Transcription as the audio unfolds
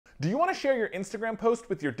Do you want to share your Instagram post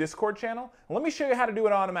with your Discord channel? Let me show you how to do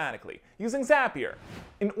it automatically using Zapier.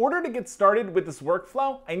 In order to get started with this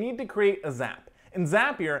workflow, I need to create a Zap. In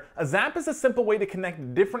Zapier, a Zap is a simple way to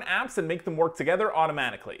connect different apps and make them work together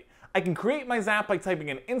automatically. I can create my Zap by typing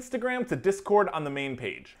in Instagram to Discord on the main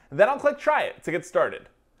page. Then I'll click Try It to get started.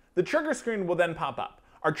 The trigger screen will then pop up.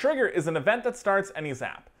 Our trigger is an event that starts any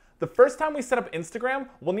Zap. The first time we set up Instagram,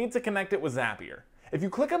 we'll need to connect it with Zapier. If you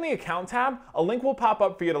click on the Account tab, a link will pop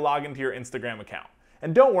up for you to log into your Instagram account.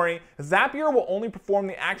 And don't worry, Zapier will only perform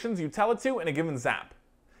the actions you tell it to in a given Zap.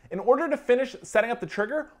 In order to finish setting up the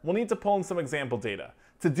trigger, we'll need to pull in some example data.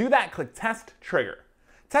 To do that, click Test Trigger.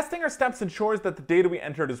 Testing our steps ensures that the data we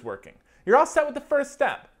entered is working. You're all set with the first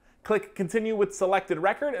step. Click Continue with Selected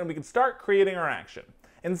Record and we can start creating our action.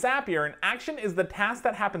 In Zapier, an action is the task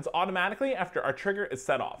that happens automatically after our trigger is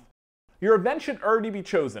set off. Your event should already be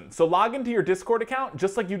chosen, so log into your Discord account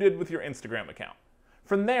just like you did with your Instagram account.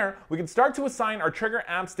 From there, we can start to assign our trigger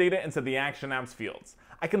apps data into the Action Apps fields.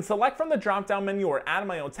 I can select from the drop-down menu or add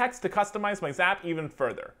my own text to customize my Zap even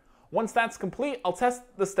further. Once that's complete, I'll test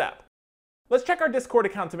the step. Let's check our Discord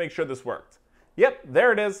account to make sure this worked. Yep,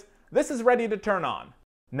 there it is. This is ready to turn on.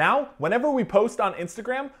 Now, whenever we post on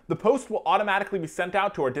Instagram, the post will automatically be sent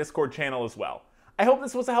out to our Discord channel as well. I hope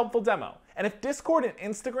this was a helpful demo. And if Discord and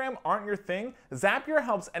Instagram aren't your thing, Zapier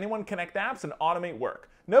helps anyone connect apps and automate work.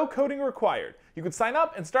 No coding required. You can sign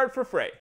up and start for free.